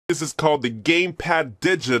This is called the Gamepad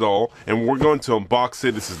Digital, and we're going to unbox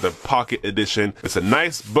it. This is the Pocket Edition. It's a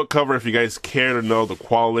nice book cover if you guys care to know the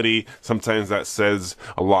quality. Sometimes that says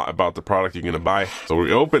a lot about the product you're going to buy. So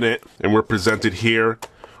we open it, and we're presented here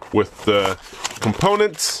with the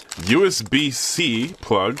components, USB-C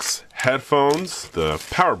plugs, headphones, the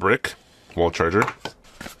power brick, wall charger,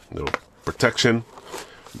 little protection,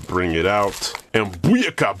 bring it out, and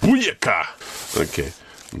booyaka, booyaka! Okay,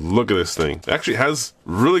 look at this thing. It actually has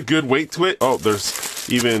really good weight to it. Oh, there's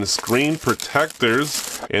even screen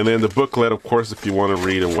protectors, and then the booklet, of course, if you want to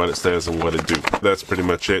read and what it says and what it do. That's pretty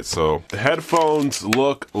much it. So the headphones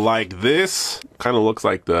look like this. Kind of looks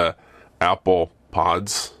like the Apple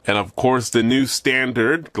Pods, and of course the new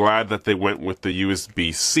standard. Glad that they went with the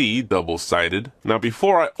USB-C double-sided. Now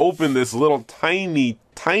before I open this little tiny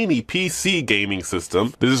PC gaming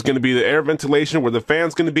system, this is going to be the air ventilation where the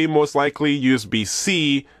fan's going to be, most likely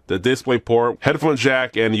USB-C, the display port, headphone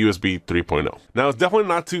jack, and USB 3.0. Now it's definitely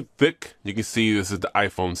not too thick. You can see this is the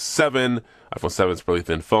iPhone 7. iPhone 7 is a really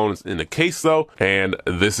thin phone. It's in the case though, and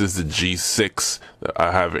this is the G6.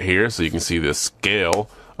 I have it here so you can see the scale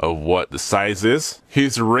of what the size is.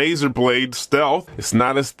 Here's a Razer Blade Stealth. It's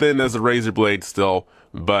not as thin as a Razer Blade still,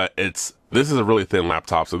 but this is a really thin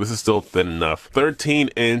laptop, so this is still thin enough.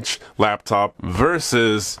 13-inch laptop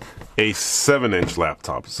versus a 7-inch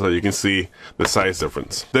laptop, so you can see the size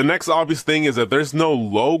difference. The next obvious thing is that there's no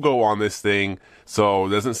logo on this thing, so it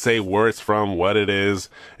doesn't say where it's from, what it is,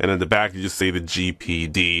 and in the back you just say the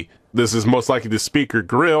GPD. This is most likely the speaker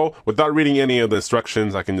grill. Without reading any of the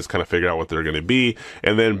instructions, I can just kind of figure out what they're going to be.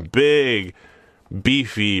 And then big,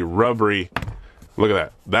 beefy, rubbery. Look at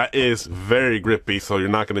that. That is very grippy, so you're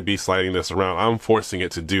not going to be sliding this around. I'm forcing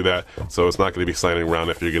it to do that, so it's not going to be sliding around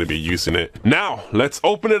if you're going to be using it. Now, let's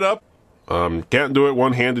open it up. Can't do it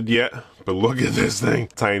one-handed yet, but look at this thing.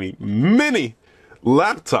 Tiny, mini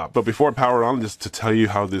laptop. But before I power it on, just to tell you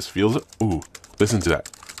how this feels. Ooh, listen to that.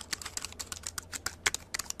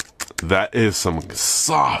 That is some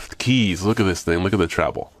soft keys. Look at this thing. Look at the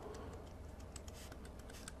treble.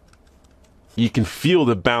 You can feel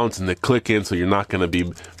the bounce and the click in, so you're not going to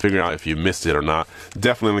be figuring out if you missed it or not.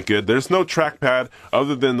 Definitely good. There's no trackpad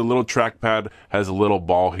other than the little trackpad has a little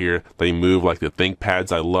ball here. They move like the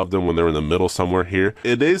ThinkPads. I love them when they're in the middle somewhere here.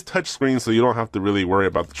 It is touchscreen, so you don't have to really worry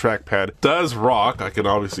about the trackpad. It does rock. I can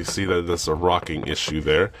obviously see that there's a rocking issue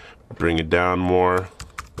there. Bring it down more.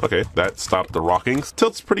 Okay, that stopped the rocking.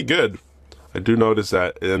 Tilt's pretty good. I do notice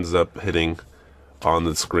that it ends up hitting on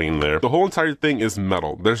the screen there. The whole entire thing is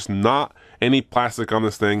metal. There's not any plastic on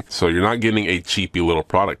this thing, so you're not getting a cheapy little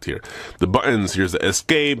product here. The buttons, here's the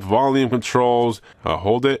escape, volume controls,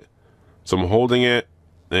 hold it. So I'm holding it,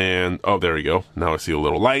 and oh, there we go. Now I see a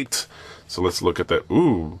little light. So let's look at that.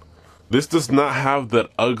 Ooh. This does not have that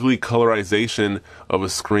ugly colorization of a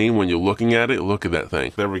screen when you're looking at it. Look at that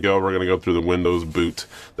thing. There we go. We're going to go through the Windows boot.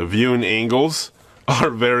 The viewing angles are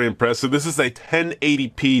very impressive. This is a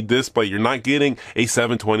 1080p display. You're not getting a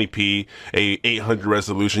 720p, a 800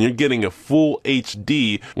 resolution. You're getting a full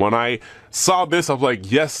HD. When I saw this, I was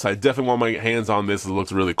like, yes, I definitely want my hands on this. It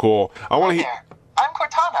looks really cool. I want to hear. I'm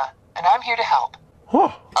Cortana, and I'm here to help. Huh.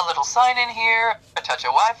 A little sign in here, a touch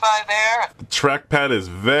of Wi-Fi there. The trackpad is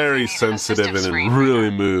very sensitive and it really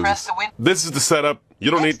moves. This is the setup. You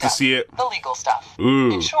don't need to see it. The legal stuff.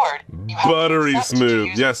 Ooh, in short, you have buttery to smooth.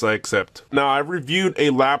 use Yes, I accept. Now, I reviewed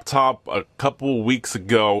a laptop a couple weeks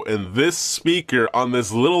ago, and this speaker on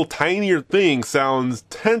this little tinier thing sounds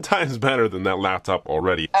 10 times better than that laptop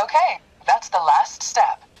already. Okay, that's the last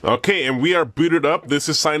step. Okay, and we are booted up. This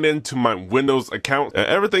is signed into my Windows account.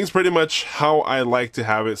 Everything's pretty much how I like to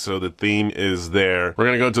have it, so the theme is there. We're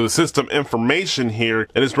gonna go to the system information here.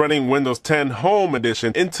 It is running Windows 10 Home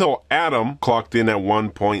Edition, Intel Atom, clocked in at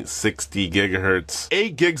 1.60 gigahertz.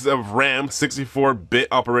 8 gigs of RAM, 64-bit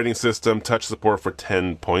operating system, touch support for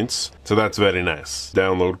 10 points. So that's very nice.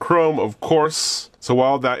 Download Chrome, of course. So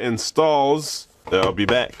while that installs, I'll be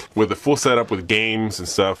back with a full setup with games and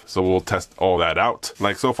stuff, so we'll test all that out.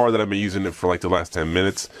 Like so far that I've been using it for like the last 10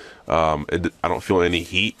 minutes, I don't feel any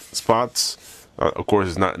heat spots. Of course,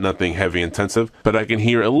 it's nothing heavy intensive, but I can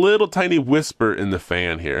hear a little tiny whisper in the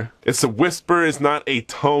fan here. It's a whisper, it's not a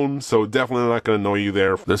tone, so definitely not going to annoy you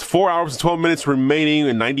there. There's 4 hours and 12 minutes remaining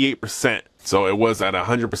and 98%. So it was at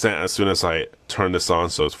 100% as soon as I turned this on,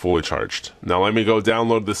 so it's fully charged. Now let me go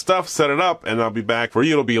download the stuff, set it up, and I'll be back. For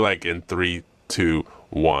you, it'll be like in 3, 2,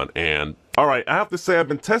 1, and alright, I have to say I've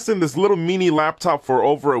been testing this little mini laptop for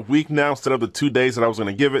over a week now instead of the 2 days that I was going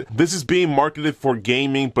to give it. This is being marketed for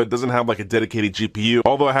gaming, but doesn't have like a dedicated GPU,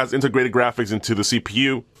 although it has integrated graphics into the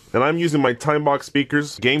CPU. and I'm using my Timebox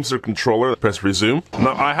speakers, GameSir controller. Press resume.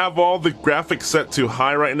 Now I have all the graphics set to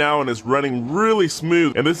high right now and it's running really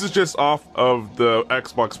smooth, and this is just off of the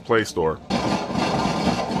Xbox Play Store.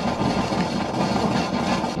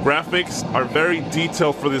 Graphics are very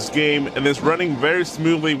detailed for this game, and it's running very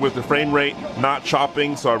smoothly with the frame rate not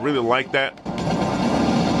chopping, so I really like that.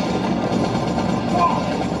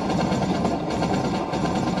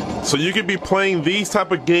 So you could be playing these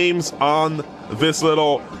type of games on this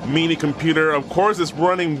little mini computer. Of course, it's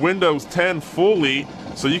running Windows 10 fully,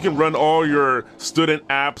 so you can run all your student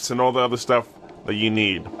apps and all the other stuff that you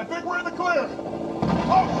need. I think we're in the clear.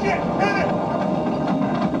 Oh shit, hit it!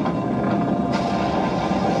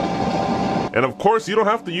 And of course, you don't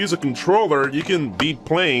have to use a controller. You can be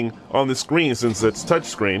playing on the screen since it's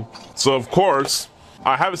touchscreen. So of course,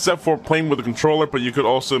 I have it set for playing with a controller, but you could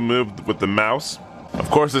also move with the mouse. Of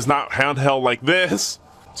course, it's not handheld like this,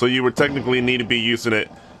 so you would technically need to be using it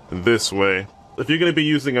this way. If you're going to be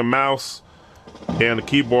using a mouse and a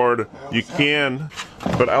keyboard, you can,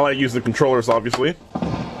 but I like using the controllers, obviously.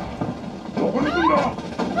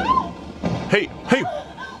 Hey,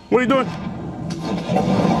 what are you doing?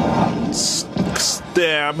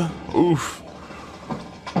 Stab. Oof.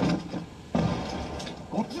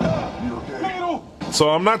 So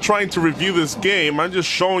I'm not trying to review this game, I'm just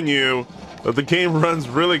showing you that the game runs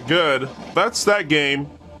really good. That's that game.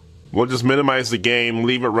 We'll just minimize the game,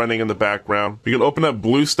 leave it running in the background. You can open up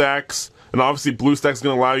BlueStacks, and obviously BlueStacks is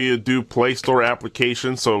going to allow you to do Play Store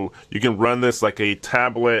applications, so you can run this like a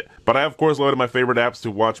tablet. But I of course loaded my favorite apps to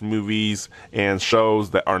watch movies and shows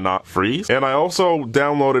that are not free. And I also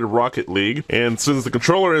downloaded Rocket League, and since the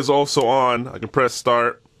controller is also on, I can press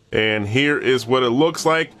start, and here is what it looks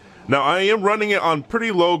like. Now I am running it on pretty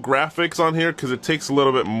low graphics on here because it takes a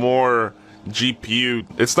little bit more GPU.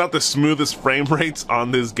 It's not the smoothest frame rates on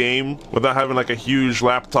this game. Without having like a huge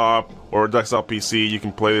laptop or a desktop PC, you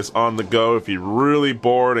can play this on the go. If you're really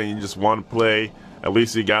bored and you just want to play, at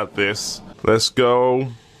least you got this. Let's go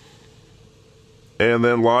and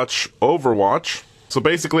then launch Overwatch. So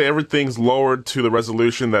basically everything's lowered to the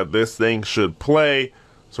resolution that this thing should play.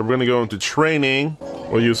 So we're going to go into training.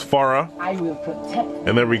 We'll use Pharah. I will protect.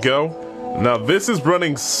 And there we go. Now this is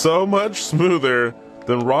running so much smoother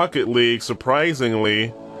than Rocket League,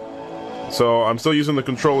 surprisingly. So I'm still using the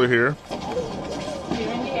controller here. You're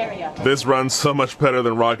in the area. This runs so much better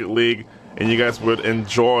than Rocket League, and you guys would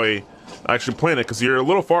enjoy actually playing it because you're a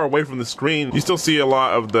little far away from the screen. You still see a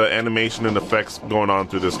lot of the animation and effects going on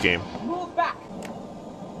through this game. Move back.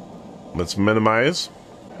 Let's minimize.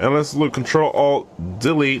 And let's look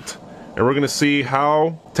Control-Alt-Delete. And we're going to see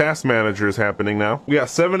how Task Manager is happening now. We got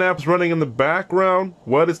 7 apps running in the background.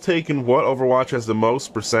 What is taking what? Overwatch has the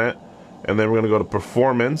most %. And then we're going to go to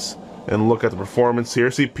Performance and look at the performance here.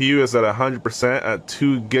 CPU is at 100% at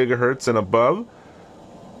 2 gigahertz and above.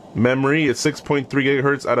 Memory is 6.3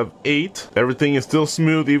 gigahertz out of 8. Everything is still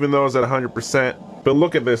smooth even though it's at 100%. But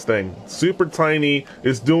look at this thing. Super tiny.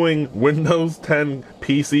 It's doing Windows 10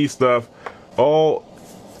 PC stuff all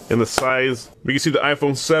in the size. We can see the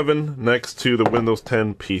iPhone 7 next to the Windows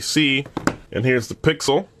 10 PC, and here's the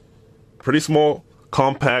Pixel. Pretty small,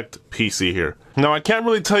 compact PC here. Now I can't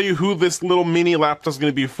really tell you who this little mini laptop is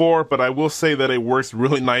going to be for, but I will say that it works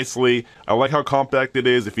really nicely. I like how compact it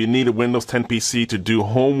is. If you need a Windows 10 PC to do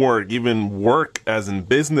homework, even work as in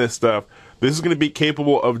business stuff, this is going to be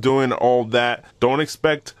capable of doing all that. Don't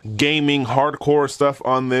expect gaming hardcore stuff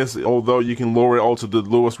on this, although you can lower it all to the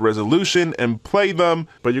lowest resolution and play them,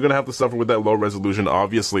 but you're going to have to suffer with that low resolution,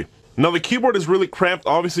 obviously. Now the keyboard is really cramped.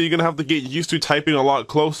 Obviously you're going to have to get used to typing a lot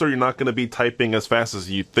closer. You're not going to be typing as fast as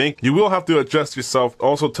you think. You will have to adjust yourself.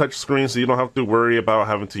 Also touch screen, so you don't have to worry about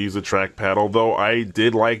having to use a trackpad, although I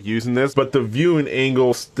did like using this, but the viewing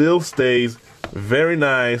angle still stays very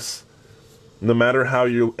nice no matter how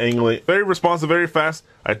you angle it. Very responsive, very fast.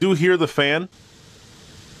 I do hear the fan,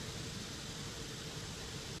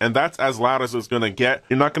 and that's as loud as it's gonna get.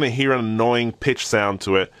 You're not gonna hear an annoying pitch sound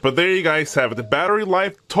to it. But there you guys have it. The battery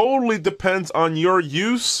life totally depends on your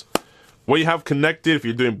use, what you have connected, if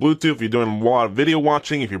you're doing Bluetooth, if you're doing a lot of video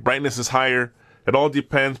watching, if your brightness is higher. It all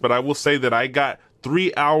depends, but I will say that I got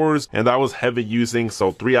 3 hours, and that was heavy using,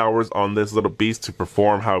 so 3 hours on this little beast to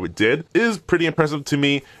perform how it did is pretty impressive to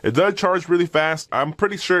me. It does charge really fast. I'm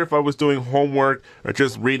pretty sure if I was doing homework or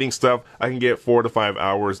just reading stuff, I can get 4 to 5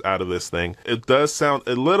 hours out of this thing. It does sound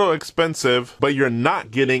a little expensive, but you're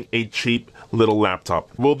not getting a cheap little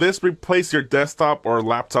laptop. Will this replace your desktop or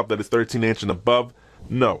laptop that is 13-inch and above?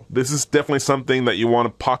 No, this is definitely something that you want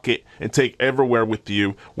to pocket and take everywhere with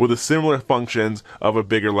you with the similar functions of a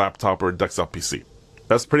bigger laptop or a desktop PC.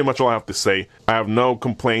 That's pretty much all I have to say. I have no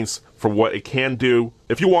complaints for what it can do.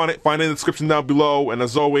 If you want it, find it in the description down below. And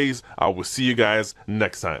as always, I will see you guys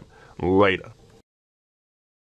next time. Later.